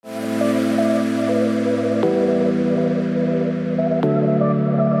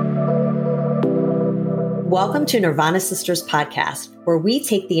Welcome to Nirvana Sisters podcast, where we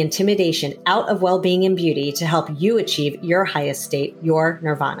take the intimidation out of well-being and beauty to help you achieve your highest state, your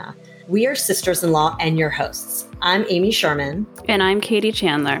nirvana. We are sisters-in-law and your hosts. I'm Amy Sherman. And I'm Katie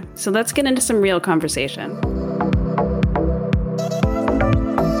Chandler. So let's get into some real conversation.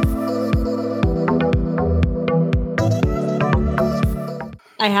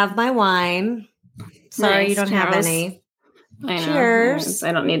 I have my wine. Sorry, you don't have any. I know. Cheers.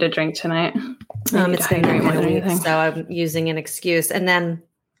 I don't need a drink tonight. It's been that kind of week, so I'm using an excuse. And then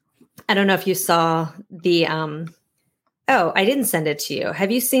I don't know if you saw the I didn't send it to you.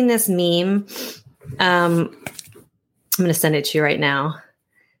 Have you seen this meme? I'm going to send it to you right now.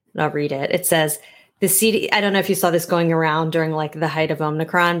 And I'll read it. It says the I don't know if you saw this going around during like the height of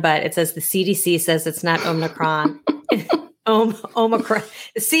Omicron, but it says the CDC says it's not Omicron. Omicron.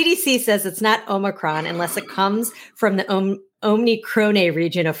 The CDC says it's not Omicron unless it comes from the Omicron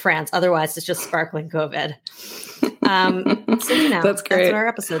region of France. Otherwise, it's just sparkling COVID. So that's great. That's what our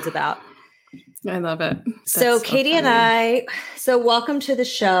episode's about. I love it. So Katie and I, welcome to the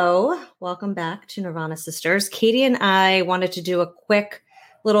show. Welcome back to Nirvana Sisters. Katie and I wanted to do a quick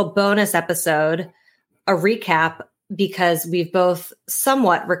little bonus episode, a recap, because we've both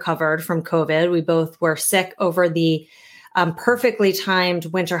somewhat recovered from COVID. We both were sick over the perfectly timed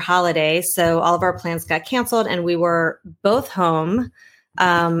winter holiday. So all of our plans got canceled and we were both home,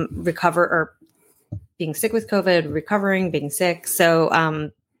 being sick with COVID, recovering, being sick. So,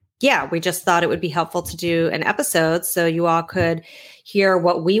 we just thought it would be helpful to do an episode so you all could hear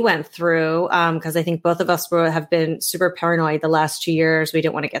what we went through. Because I think both of us have been super paranoid the last 2 years. We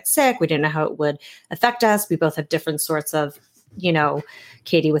didn't want to get sick. We didn't know how it would affect us. We both have different sorts of,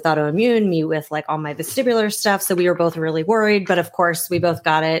 Katie with autoimmune, me with like all my vestibular stuff. So we were both really worried. But of course, we both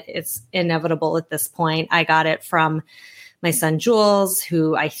got it. It's inevitable at this point. I got it from my son, Jules,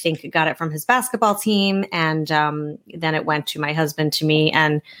 who I think got it from his basketball team. And then it went to my husband, to me.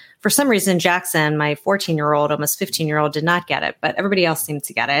 And for some reason, Jackson, my 14-year-old, almost 15-year-old, did not get it. But everybody else seemed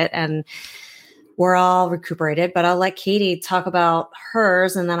to get it. And we're all recuperated. But I'll let Katie talk about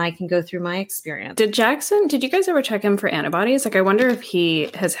hers, and then I can go through my experience. Did you guys ever check him for antibodies? Like, I wonder if he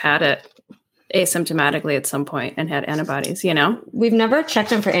has had it asymptomatically at some point and had antibodies, We've never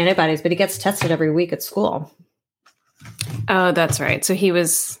checked him for antibodies, but he gets tested every week at school. Oh, that's right. So he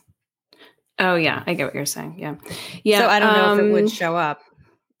was. Oh, yeah. I get what you're saying. Yeah. Yeah. So I don't know if it would show up.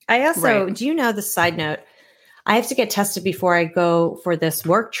 I also, Do you know the side note? I have to get tested before I go for this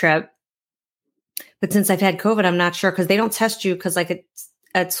work trip. But since I've had COVID, I'm not sure because they don't test you because like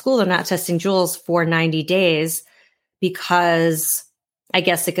at school, they're not testing Jules for 90 days because I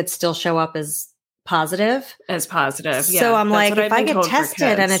guess it could still show up as positive. Yeah, so I'm like, if I get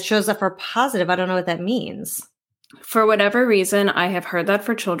tested and it shows up for positive, I don't know what that means. For whatever reason, I have heard that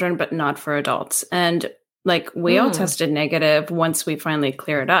for children, but not for adults. And like we all tested negative once we finally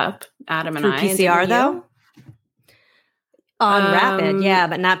cleared up. Adam and I. PCR though? On rapid, yeah,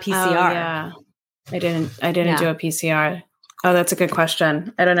 but not PCR. Oh, yeah. I didn't do a PCR. Oh, that's a good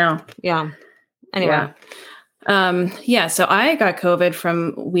question. I don't know. Yeah. Anyway. Yeah. So I got COVID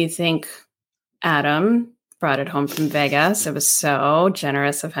from, we think, Adam brought it home from Vegas. It was so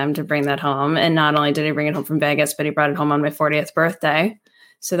generous of him to bring that home. And not only did he bring it home from Vegas, but he brought it home on my 40th birthday.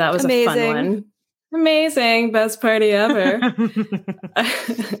 So that was a fun one. Amazing. Best party ever.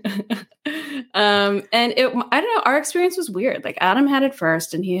 And I don't know, our experience was weird. Like Adam had it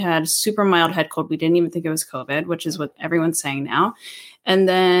first and he had super mild head cold. We didn't even think it was COVID, which is what everyone's saying now. And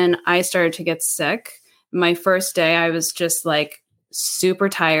then I started to get sick. My first day, I was just like super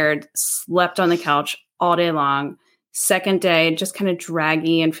tired, slept on the couch all day long. Second day, just kind of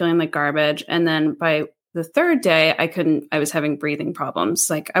draggy and feeling like garbage. And then by the third day, I was having breathing problems.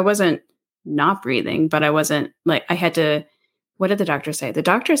 Like I wasn't not breathing, but I wasn't like, I had to, what did the doctor say? The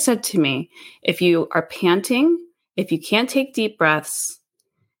doctor said to me, if you are panting, if you can't take deep breaths,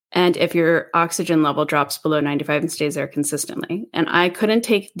 and if your oxygen level drops below 95 and stays there consistently. And I couldn't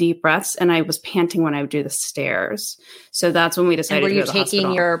take deep breaths and I was panting when I would do the stairs. So that's when we decided to go to the hospital. Were you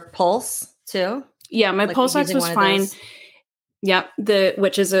taking your pulse too? Yeah, my pulse ox was fine. Yep.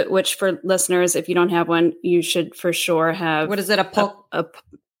 Which for listeners, if you don't have one, you should for sure have. What is it? A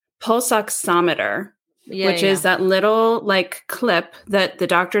pulse oximeter, which is that little like clip that the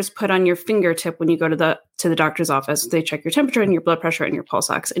doctors put on your fingertip when you go to the doctor's office. They check your temperature and your blood pressure and your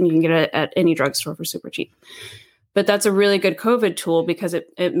pulse ox, and you can get it at any drugstore for super cheap. But that's a really good COVID tool because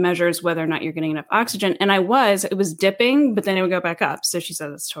it measures whether or not you're getting enough oxygen. And it was dipping, but then it would go back up. So she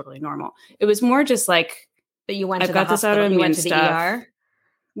said that's totally normal. It was more just like, but you went to the hospital. You went to the ER?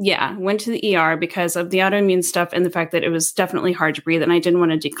 Yeah, went to the ER because of the autoimmune stuff and the fact that it was definitely hard to breathe and I didn't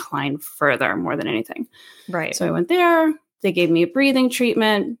want to decline further more than anything. Right. So I went there. They gave me a breathing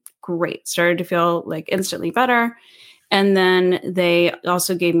treatment. Great. Started to feel like instantly better. And then they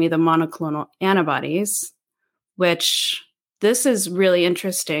also gave me the monoclonal antibodies, which this is really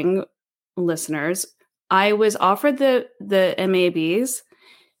interesting, listeners. I was offered the MABs.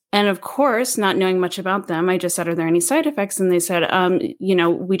 And of course, not knowing much about them, I just said, are there any side effects? And they said,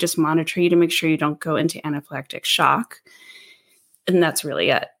 we just monitor you to make sure you don't go into anaphylactic shock. And that's really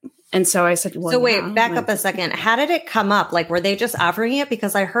it. And so I said, well, so wait, back up a second. How did it come up? Like, were they just offering it?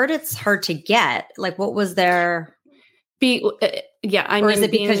 Because I heard it's hard to get. Like, what was their... Or is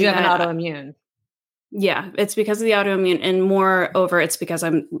it because you have an autoimmune? Yeah, it's because of the autoimmune, and moreover, it's because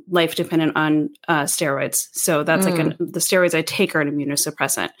I'm life dependent on steroids. So that's the steroids I take are an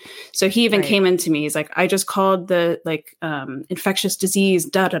immunosuppressant. So he even came into me. He's like, I just called the infectious disease,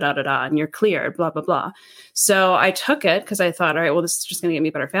 and you're cleared, blah, blah, blah. So I took it because I thought, all right, well, this is just going to get me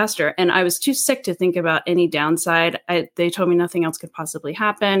better faster. And I was too sick to think about any downside. They told me nothing else could possibly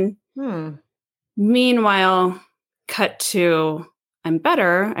happen. Meanwhile, cut to I'm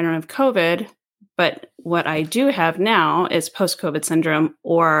better. I don't have COVID. But what I do have now is post-COVID syndrome,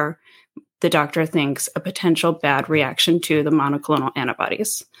 or the doctor thinks a potential bad reaction to the monoclonal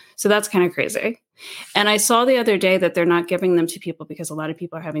antibodies. So that's kind of crazy. And I saw the other day that they're not giving them to people because a lot of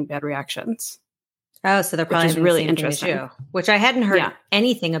people are having bad reactions. Oh, so they're probably really interesting. Which I hadn't heard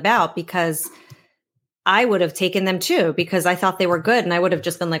anything about, because I would have taken them too, because I thought they were good. And I would have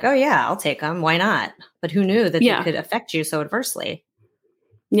just been like, oh yeah, I'll take them. Why not? But who knew that they could affect you so adversely?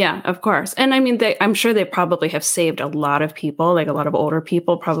 Yeah, of course. And I mean, I'm sure they probably have saved a lot of people, like a lot of older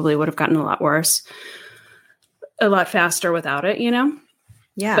people probably would have gotten a lot worse, a lot faster without it,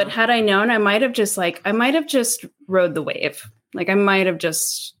 Yeah. But had I known, I might have just rode the wave. Like I might have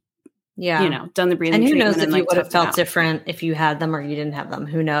just, done the breathing treatment. And who knows if you would have felt out. different if you had them or you didn't have them.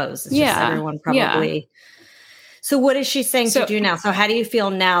 Who knows? It's just everyone probably... Yeah. So what is she saying to do now? So how do you feel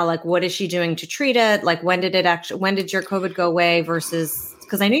now? Like, what is she doing to treat it? Like, when did your COVID go away versus...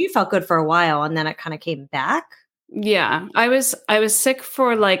 Because I knew you felt good for a while and then it kind of came back. Yeah, I was sick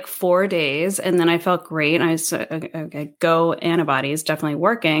for like 4 days and then I felt great. And I was go antibodies, definitely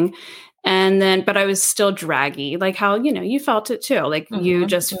working. And then, but I was still draggy, like how, you felt it too. Like you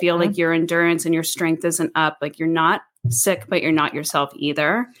just feel like your endurance and your strength isn't up. Like you're not sick, but you're not yourself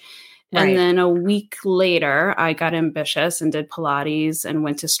either. Right. And then a week later, I got ambitious and did Pilates and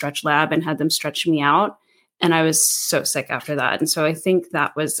went to Stretch Lab and had them stretch me out. And I was so sick after that. And so I think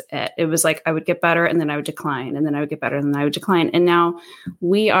that was it. It was like I would get better and then I would decline and then I would get better and then I would decline. And now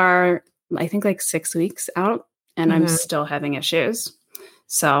we are, I think, like 6 weeks out and I'm still having issues.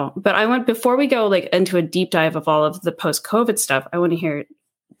 So, but I want, before we go like into a deep dive of all of the post-COVID stuff, I want to hear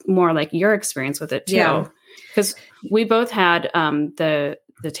more like your experience with it too. Because we both had the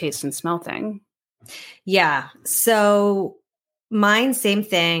taste and smell thing. Yeah. So mine, same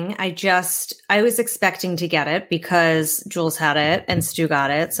thing. I was expecting to get it because Jules had it and Stu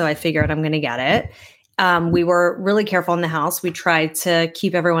got it. So I figured I'm going to get it. We were really careful in the house. We tried to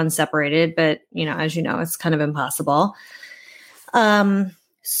keep everyone separated, but as you know, it's kind of impossible.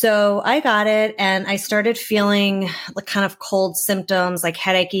 So I got it and I started feeling like kind of cold symptoms, like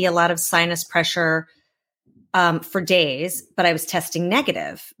headachy, a lot of sinus pressure, for days, but I was testing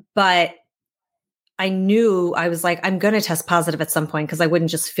negative. But I knew, I was like, I'm going to test positive at some point because I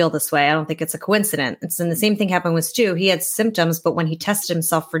wouldn't just feel this way. I don't think it's a coincidence. And the same thing happened with Stu. He had symptoms, but when he tested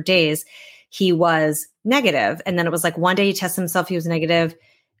himself for days, he was negative. And then it was like one day he tested himself, he was negative.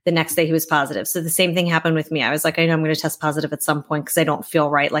 The next day he was positive. So the same thing happened with me. I was like, I know I'm going to test positive at some point because I don't feel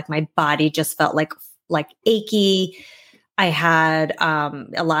right. Like my body just felt like achy. I had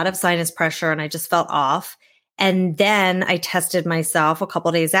a lot of sinus pressure and I just felt off. And then I tested myself a couple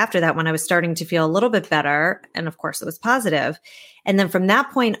of days after that when I was starting to feel a little bit better. And of course it was positive. And then from that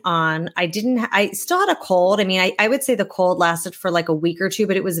point on, I still had a cold. I mean, I would say the cold lasted for like a week or two,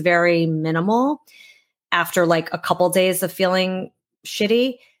 but it was very minimal after like a couple of days of feeling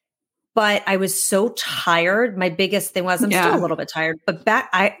shitty. But I was so tired. My biggest thing was I'm still a little bit tired, but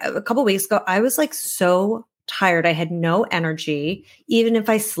a couple of weeks ago, I was like so tired. I had no energy. Even if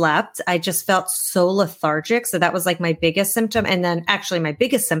I slept, I just felt so lethargic. So that was like my biggest symptom. And then actually my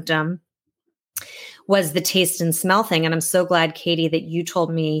biggest symptom was the taste and smell thing. And I'm so glad, Katie, that you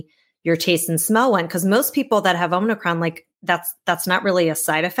told me your taste and smell went, because most people that have Omicron, like that's not really a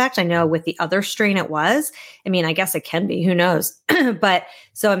side effect. I know with the other strain it was. I mean, I guess it can be, who knows? But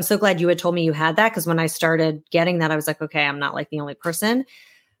so I'm so glad you had told me you had that, because when I started getting that, I was like, okay, I'm not like the only person.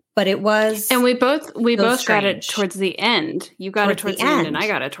 but it was, and we both got it strange. towards the end. You got it towards the end, and I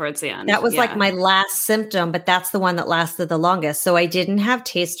got it towards the end. That was like my last symptom, but that's the one that lasted the longest. So I didn't have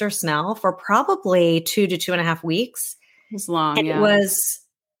taste or smell for probably 2 to 2.5 weeks. It was long. And yeah. it was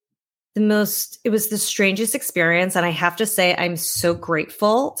the strangest experience. And I have to say, I'm so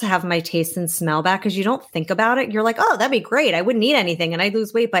grateful to have my taste and smell back, because you don't think about it. You're like, oh, that'd be great. I wouldn't eat anything and I'd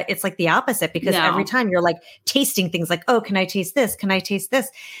lose weight. But it's like the opposite, because every time you're like tasting things like, oh, can I taste this? Can I taste this?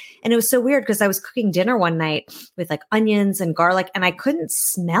 And it was so weird, because I was cooking dinner one night with like onions and garlic, and I couldn't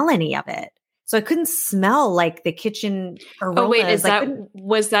smell any of it. So I couldn't smell like the kitchen aromas. Oh, wait,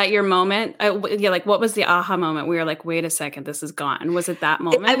 was that your moment? Like what was the aha moment where you're like, wait a second, this is gone? Was it that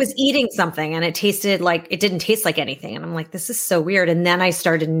moment? I was eating something and it didn't taste like anything. And I'm like, this is so weird. And then I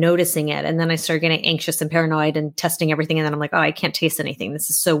started noticing it. And then I started getting anxious and paranoid and testing everything. And then I'm like, oh, I can't taste anything. This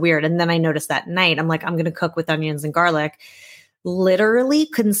is so weird. And then I noticed that night, I'm like, I'm going to cook with onions and garlic. Literally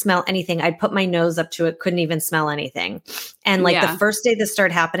couldn't smell anything. I'd put my nose up to it, couldn't even smell anything. And like the first day this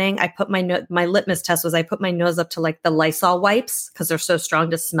started happening, I put my litmus test was I put my nose up to like the Lysol wipes, because they're so strong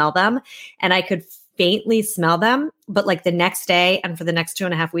to smell them. And I could faintly smell them. But like the next day and for the next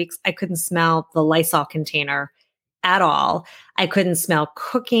 2.5 weeks, I couldn't smell the Lysol container at all. I couldn't smell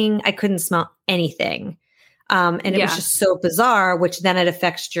cooking. I couldn't smell anything. And it was just so bizarre, which then it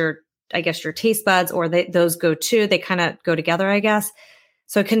affects your taste buds, or those go too. They kind of go together, I guess.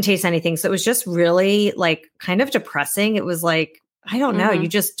 So I couldn't taste anything. So it was just really like kind of depressing. It was like, I don't know. You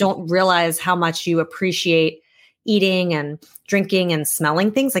just don't realize how much you appreciate eating and drinking and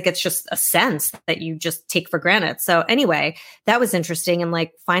smelling things. Like it's just a sense that you just take for granted. So anyway, that was interesting. And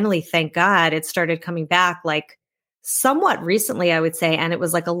like, finally, thank God it started coming back like somewhat recently, I would say. And it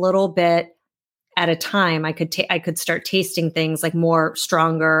was like a little bit at a time. I could start tasting things like more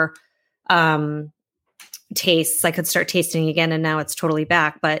stronger tastes. I could start tasting again, and now it's totally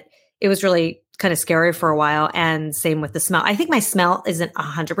back. But it was really kind of scary for a while. And same with the smell. I think my smell isn't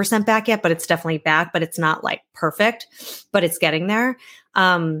 100% back yet, but it's definitely back. But it's not like perfect, but it's getting there.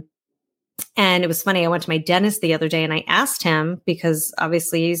 And it was funny. I went to my dentist the other day, and I asked him, because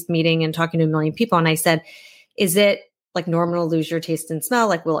obviously he's meeting and talking to a million people, and I said, "Is it like normal to lose your taste and smell?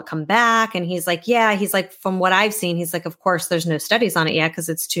 Like, will it come back?" And he's like, yeah. He's like, from what I've seen, he's like, of course, there's no studies on it yet because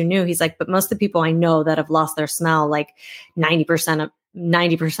it's too new. He's like, but most of the people I know that have lost their smell, like 90%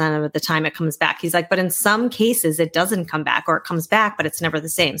 of the time it comes back. He's like, but in some cases it doesn't come back, or it comes back, but it's never the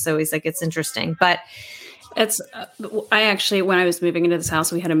same. So he's like, it's interesting. But it's, I actually, when I was moving into this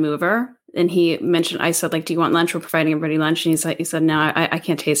house, we had a mover, and he mentioned, I said, like, do you want lunch? We're providing everybody lunch. And he said, no, I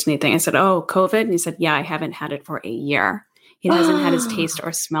can't taste anything. I said, oh, COVID? And he said, yeah, I haven't had it for a year. He hasn't had his taste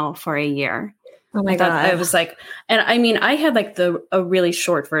or smell for a year. Oh my God. I was like, and I mean, I had like a really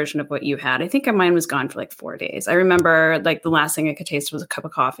short version of what you had. I think mine was gone for like 4 days. I remember like the last thing I could taste was a cup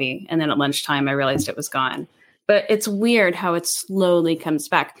of coffee. And then at lunchtime, I realized it was gone. But it's weird how it slowly comes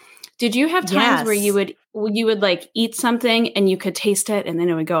back. Did you have times where you would like eat something and you could taste it and then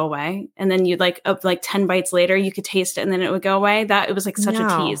it would go away? And then you'd like 10 bites later, you could taste it and then it would go away? It was like such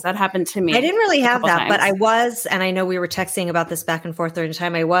a tease. That happened to me. I didn't really have that, but I was, and I know we were texting about this back and forth during the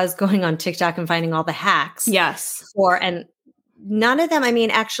time. I was going on TikTok and finding all the hacks. Yes. And none of them, I mean,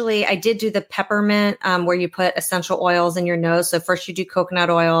 actually, I did do the peppermint where you put essential oils in your nose. So first you do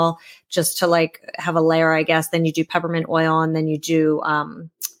coconut oil just to like have a layer, I guess. Then you do peppermint oil, and then you do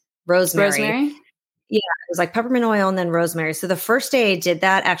rosemary. Yeah, it was like peppermint oil and then rosemary. So the first day I did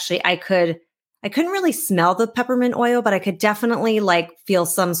that, actually, I couldn't really smell the peppermint oil, but I could definitely like feel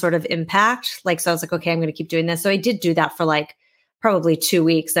some sort of impact. Like, so I was like, okay, I'm going to keep doing this. So I did do that for like probably 2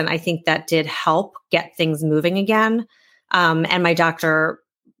 weeks. And I think that did help get things moving again. And my doctor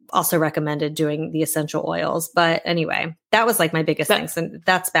also recommended doing the essential oils. But anyway, that was like my biggest thing. So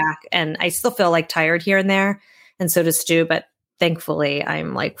that's back. And I still feel like tired here and there. And so does Stu, but thankfully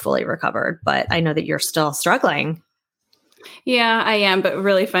I'm like fully recovered. But I know that you're still struggling. Yeah, I am. But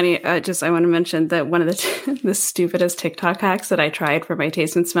really funny. I want to mention that one of the stupidest TikTok hacks that I tried for my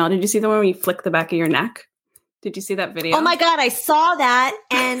taste and smell. Did you see the one where you flick the back of your neck? Did you see that video? Oh my God, I saw that,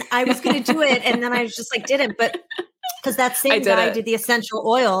 and I was going to do it, and then I was just like, didn't. But because that same guy did the essential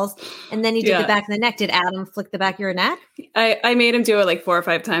oils, and then he did the back of the neck. Did Adam flick the back of your neck? I made him do it like 4 or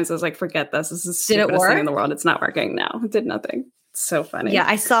 5 times. I was like, forget this. This is the stupidest thing in the world. It's not working now. It did nothing. It's so funny. Yeah,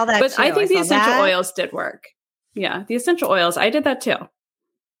 I saw that But too. I think the essential oils did work. Yeah, the essential oils. I did that too.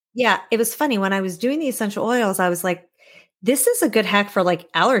 Yeah, it was funny. When I was doing the essential oils, I was like, this is a good hack for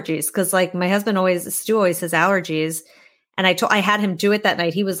like allergies. Cause like my husband Stu always has allergies. And I had him do it that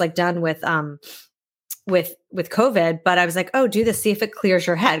night. He was like done with with COVID, but I was like, oh, do this, see if it clears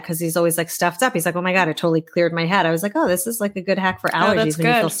your head. Cause he's always like stuffed up. He's like, oh my God, it totally cleared my head. I was like, oh, this is like a good hack for allergies when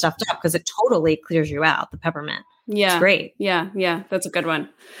you feel stuffed up. Cause it totally clears you out, the peppermint. Yeah. It's great. Yeah. That's a good one.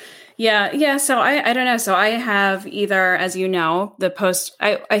 Yeah. So I don't know. So I have either, as you know,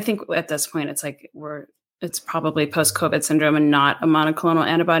 I think at this point it's probably post-COVID syndrome and not a monoclonal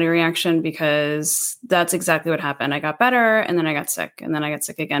antibody reaction, because that's exactly what happened. I got better and then I got sick and then I got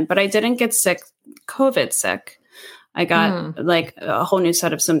sick again, but I didn't get COVID sick. I got like a whole new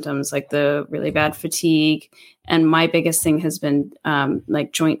set of symptoms, like the really bad fatigue. And my biggest thing has been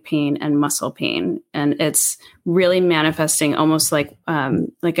like joint pain and muscle pain. And it's really manifesting almost like a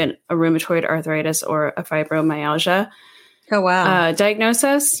rheumatoid arthritis or a fibromyalgia. Oh, wow.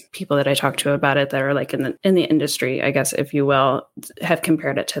 Diagnosis. People that I talk to about it that are like in the industry, I guess, if you will, have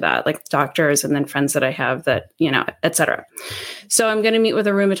compared it to that, like doctors and then friends that I have that, et cetera. So I'm going to meet with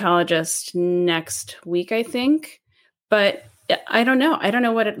a rheumatologist next week, I think, but I don't know. I don't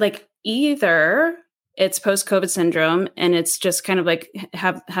know what it like. Either it's post-COVID syndrome and it's just kind of like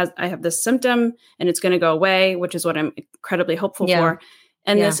I have this symptom and it's going to go away, which is what I'm incredibly hopeful for.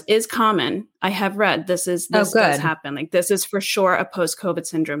 And this is common. I have read this does happen. Like this is for sure a post-COVID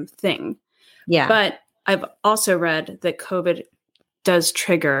syndrome thing. Yeah. But I've also read that COVID does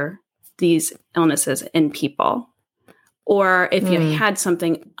trigger these illnesses in people. Or if you had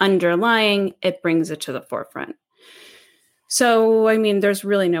something underlying, it brings it to the forefront. So, I mean, there's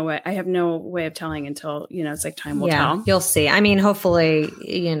really no way. I have no way of telling until, it's like time will tell. You'll see. I mean, hopefully,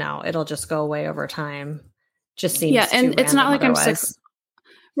 it'll just go away over time. Just seems and it's not like otherwise. I'm sick.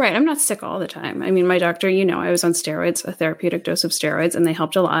 Right. I'm not sick all the time. I mean, my doctor, I was on steroids, a therapeutic dose of steroids, and they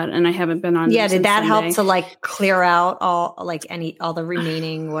helped a lot. And I haven't been on. Yeah. Did that help to like clear out all the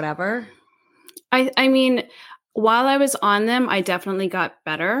remaining whatever? I mean, while I was on them, I definitely got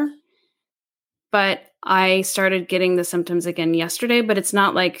better, but I started getting the symptoms again yesterday, but it's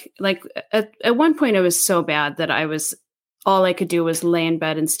not like at one point it was so bad that all I could do was lay in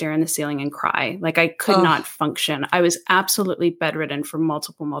bed and stare in the ceiling and cry. Like I could not function. I was absolutely bedridden for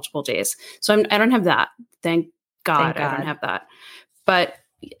multiple days. So I don't have that. Thank God. I don't have that. But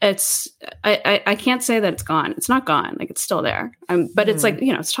I can't say that it's gone. It's not gone. Like it's still there. But it's like,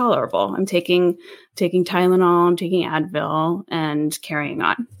 it's tolerable. I'm taking Tylenol, I'm taking Advil and carrying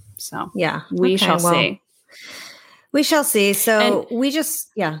on. So we shall see. We shall see. So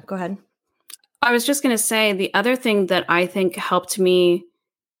go ahead. I was just going to say the other thing that I think helped me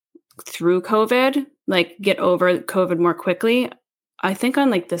through COVID, like get over COVID more quickly. I think on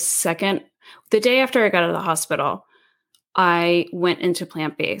like the day after I got out of the hospital, I went into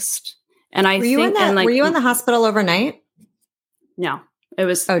plant-based. And were you in the hospital overnight? No, it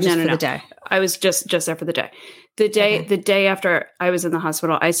was for the day. I was just there for the day. The day after I was in the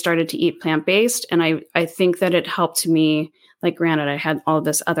hospital, I started to eat plant-based. And I think that it helped me, like, granted, I had all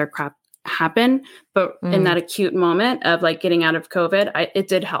this other crap happen, but in that acute moment of like getting out of COVID, it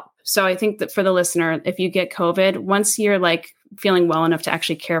did help. So I think that for the listener, if you get COVID, once you're like feeling well enough to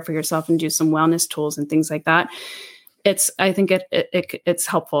actually care for yourself and do some wellness tools and things like that, I think it's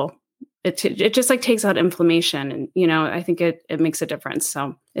helpful. It just like takes out inflammation, and I think it makes a difference.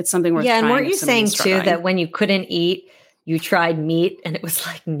 So it's something worth trying. And weren't you saying too that when you couldn't eat, you tried meat and it was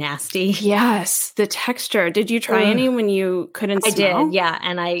like nasty? Yes. The texture. Did you try any when you couldn't smell? I did. Yeah.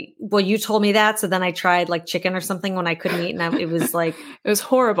 And you told me that. So then I tried like chicken or something when I couldn't eat, and it was like, it was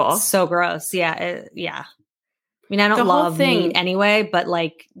horrible. So gross. Yeah. I mean, I don't love meat anyway, but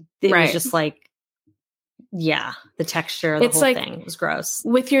like, it was just like, the texture, the whole thing was gross.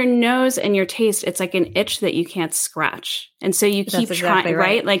 With your nose and your taste, it's like an itch that you can't scratch. And so you keep trying,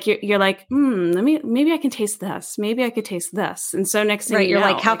 right? Like you're like, maybe I can taste this. Maybe I could taste this. And so next thing you're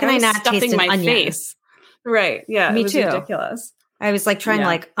like, how can I not taste my onion? Face? Right. Yeah. Me too. Ridiculous. I was like trying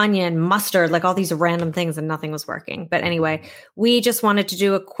like onion, mustard, like all these random things, and nothing was working. But anyway, we just wanted to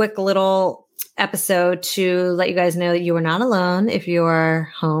do a quick little episode to let you guys know that you are not alone if you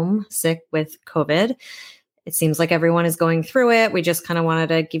are home sick with COVID. It seems like everyone is going through it. We just kind of wanted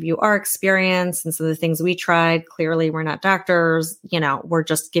to give you our experience and some of the things we tried. Clearly, we're not doctors. We're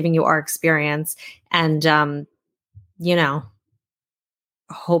just giving you our experience and,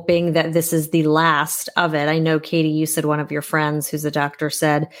 hoping that this is the last of it. I know, Katie, you said one of your friends who's a doctor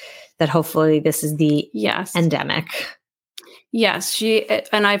said that hopefully this is the endemic. Yes,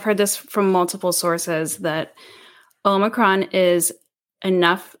 and I've heard this from multiple sources that Omicron is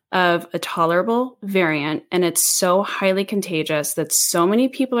enough of a tolerable variant, and it's so highly contagious that so many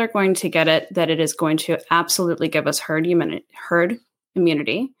people are going to get it that it is going to absolutely give us herd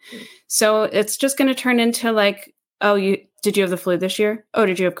immunity. So it's just going to turn into like, did you have the flu this year? Oh,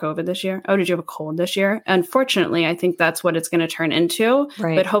 did you have COVID this year? Oh, did you have a cold this year? Unfortunately, I think that's what it's going to turn into.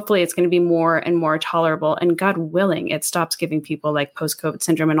 Right. But hopefully it's going to be more and more tolerable. And God willing, it stops giving people like post-COVID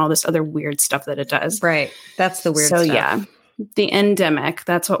syndrome and all this other weird stuff that it does. Right. That's the weird stuff. So yeah, the endemic,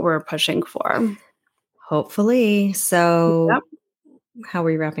 that's what we're pushing for. Hopefully. So how are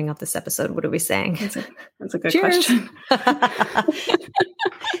we wrapping up this episode? What are we saying? That's a good Cheers. question.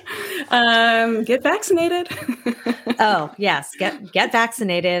 Get vaccinated. Oh, yes. Get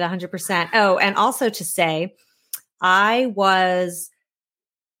vaccinated 100%. Oh, and also to say, I was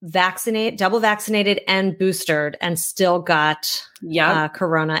double vaccinated and boosted and still got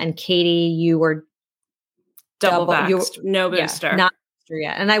corona. And Katie, you were double vaxxed, no booster. Yeah, not booster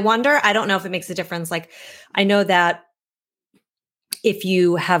yet. And I wonder, I don't know if it makes a difference. Like, I know that if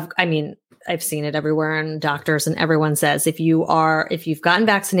you have, I mean, I've seen it everywhere and doctors and everyone says, if you've gotten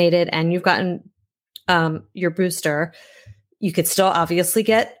vaccinated and you've gotten your booster, you could still obviously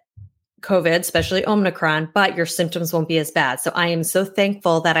get COVID, especially Omicron, but your symptoms won't be as bad. So I am so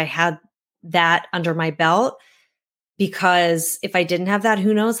thankful that I had that under my belt, because if I didn't have that,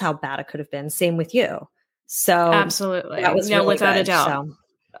 who knows how bad it could have been. Same with you. So absolutely. That was really without good, a doubt. so.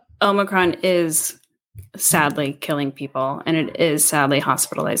 Omicron is sadly killing people, and it is sadly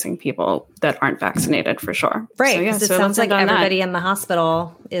hospitalizing people that aren't vaccinated for sure. Right. So, it sounds like everybody in the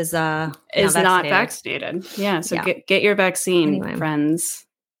hospital is not vaccinated. Yeah. So get your vaccine, friends.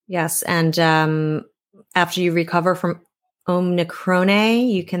 Yes. And after you recover from Omicron,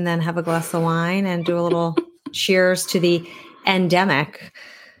 you can then have a glass of wine and do a little cheers to the endemic.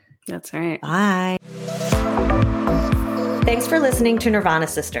 That's right. Bye. Thanks for listening to Nirvana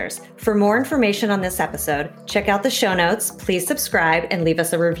Sisters. For more information on this episode, check out the show notes, please subscribe, and leave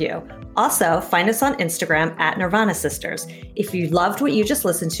us a review. Also, find us on Instagram at Nirvana Sisters. If you loved what you just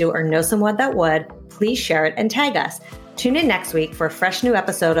listened to or know someone that would, please share it and tag us. Tune in next week for a fresh new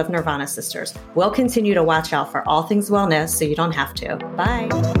episode of Nirvana Sisters. We'll continue to watch out for all things wellness so you don't have to.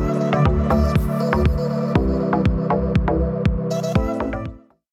 Bye.